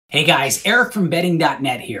Hey guys, Eric from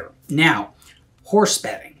betting.net here. Now, horse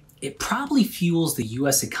betting. It probably fuels the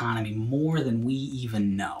US economy more than we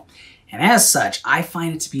even know. And as such, I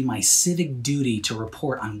find it to be my civic duty to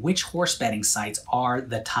report on which horse betting sites are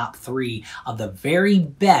the top 3 of the very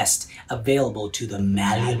best available to the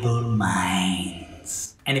malleable minds.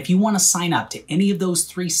 And if you want to sign up to any of those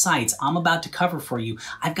 3 sites I'm about to cover for you,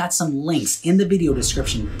 I've got some links in the video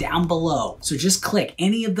description down below. So just click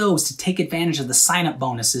any of those to take advantage of the sign-up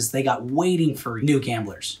bonuses they got waiting for new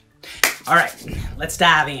gamblers. All right, let's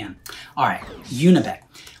dive in. All right, Unibet.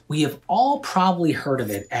 We have all probably heard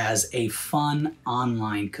of it as a fun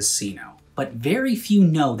online casino, but very few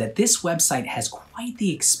know that this website has quite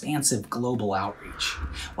the expansive global outreach.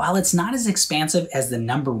 While it's not as expansive as the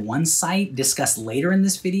 #1 site discussed later in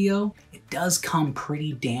this video, it does come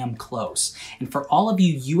pretty damn close. And for all of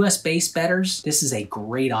you US-based bettors, this is a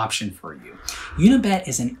great option for you. Unibet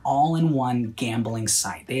is an all-in-one gambling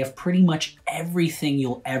site. They have pretty much everything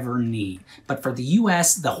you'll ever need. But for the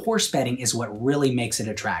US, the horse betting is what really makes it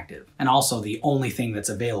attractive, and also the only thing that's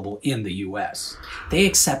available in the US. They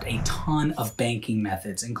accept a ton of banking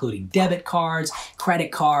methods, including debit cards,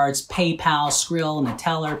 credit cards, PayPal, Skrill,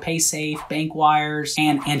 Neteller, PaySafe, Bankwires,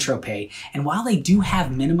 and EntroPay. And while they do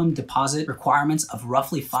have minimum deposit requirements of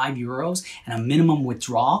roughly €5 and a minimum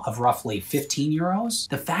withdrawal of roughly €15,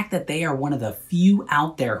 the fact that they are one of the few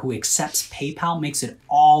out there who accepts PayPal makes it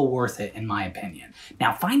all worth it, in my opinion.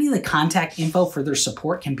 Now, finding the contact info for their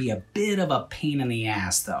support can be a bit of a pain in the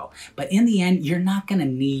ass though, but in the end, you're not gonna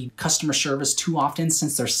need customer service too often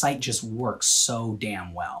since their site just works so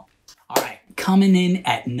damn well. All right, coming in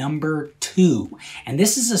at #2, and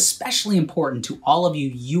this is especially important to all of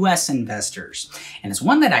you US investors, and it's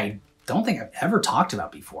one that I don't think I've ever talked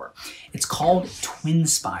about before. It's called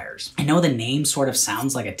TwinSpires. I know the name sort of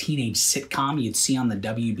sounds like a teenage sitcom you'd see on the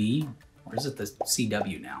WB, or is it the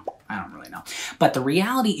CW now? I don't really know. But the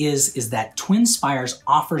reality is that TwinSpires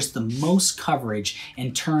offers the most coverage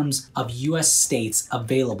in terms of US states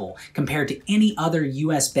available compared to any other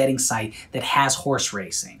US betting site that has horse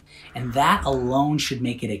racing. And that alone should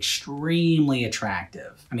make it extremely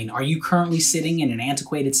attractive. I mean, are you currently sitting in an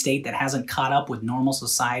antiquated state that hasn't caught up with normal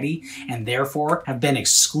society and therefore have been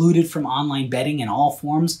excluded from online betting in all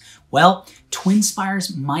forms? Well,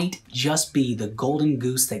 TwinSpires might just be the golden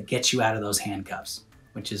goose that gets you out of those handcuffs.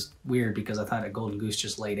 Which is weird because I thought a golden goose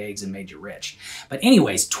just laid eggs and made you rich. But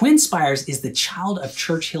anyways, TwinSpires is the child of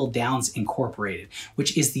Churchill Downs Incorporated,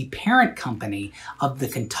 which is the parent company of the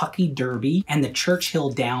Kentucky Derby and the Churchill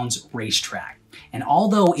Downs racetrack. And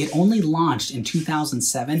although it only launched in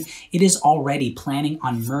 2007, it is already planning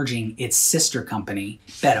on merging its sister company,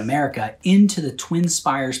 BetAmerica, into the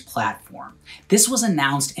TwinSpires platform. This was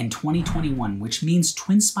announced in 2021, which means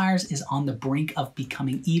TwinSpires is on the brink of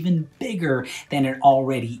becoming even bigger than it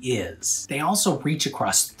already is. They also reach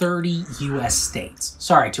across 30 US states.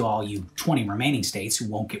 Sorry to all you 20 remaining states who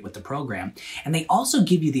won't get with the program. And they also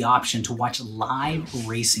give you the option to watch live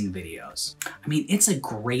racing videos. I mean, it's a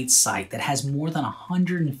great site that has more than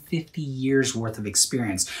 150 years worth of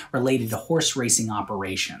experience related to horse racing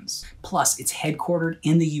operations. Plus, it's headquartered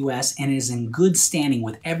in the US and is in good standing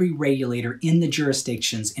with every regulator in the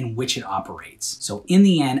jurisdictions in which it operates. So in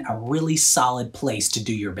the end, a really solid place to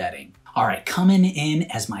do your betting. All right, coming in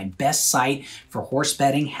as my best site for horse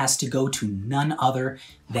betting has to go to none other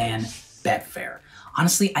than Betfair.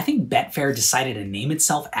 Honestly, I think Betfair decided to name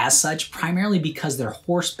itself as such primarily because their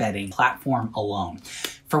horse betting platform alone.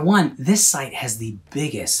 For one, this site has the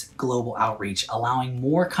biggest global outreach, allowing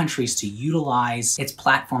more countries to utilize its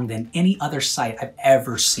platform than any other site I've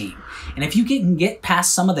ever seen. And if you can get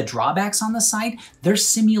past some of the drawbacks on the site, their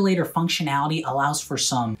simulator functionality allows for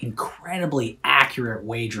some incredibly accurate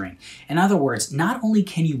wagering. In other words, not only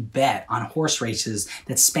can you bet on horse races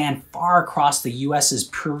that span far across the US's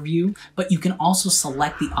purview, but you can also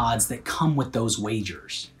select the odds that come with those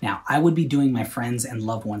wagers. Now, I would be doing my friends and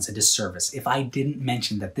loved ones a disservice if I didn't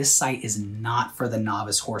mention that this site is not for the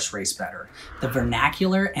novice horse race bettor. The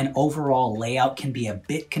vernacular and overall layout can be a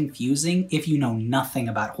bit confusing if you know nothing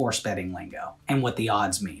about horse betting lingo and what the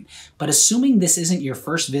odds mean. But assuming this isn't your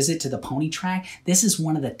first visit to the pony track, this is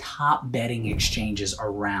one of the top betting exchanges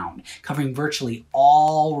around, covering virtually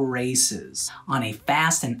all races on a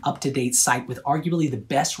fast and up-to-date site with arguably the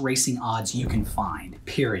best racing odds you can find,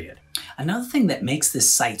 period. Another thing that makes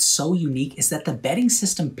this site so unique is that the betting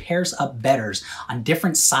system pairs up bettors on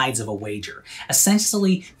different sides of a wager,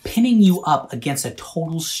 essentially pinning you up against a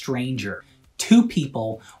total stranger. 2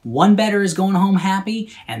 people, one bettor is going home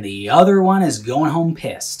happy and the other one is going home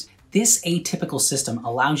pissed. This atypical system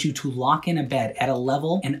allows you to lock in a bet at a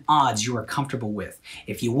level and odds you are comfortable with.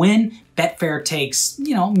 If you win, Betfair takes,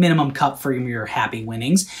 minimum cut from your happy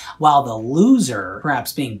winnings, while the loser,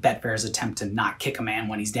 perhaps being Betfair's attempt to not kick a man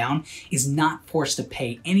when he's down, is not forced to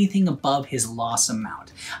pay anything above his loss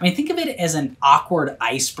amount. I mean, think of it as an awkward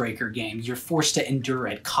icebreaker game you're forced to endure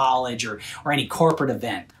at college or any corporate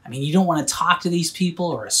event. I mean, you don't want to talk to these people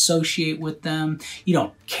or associate with them. You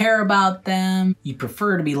don't care about them. You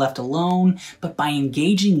prefer to be left alone. But by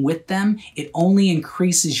engaging with them, it only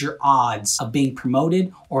increases your odds of being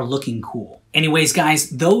promoted or looking cool. Anyways, guys,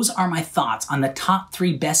 those are my thoughts on the top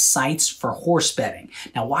 3 best sites for horse betting.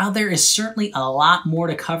 Now, while there is certainly a lot more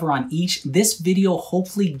to cover on each, this video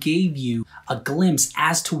hopefully gave you a glimpse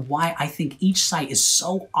as to why I think each site is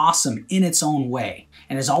so awesome in its own way.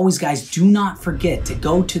 And as always, guys, do not forget to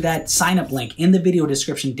go to that sign up link in the video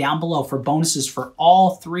description down below for bonuses for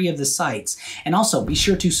all 3 of the sites. And also be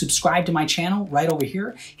sure to subscribe to my channel right over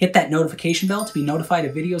here. Hit that notification bell to be notified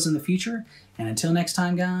of videos in the future. And until next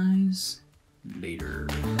time, guys, later.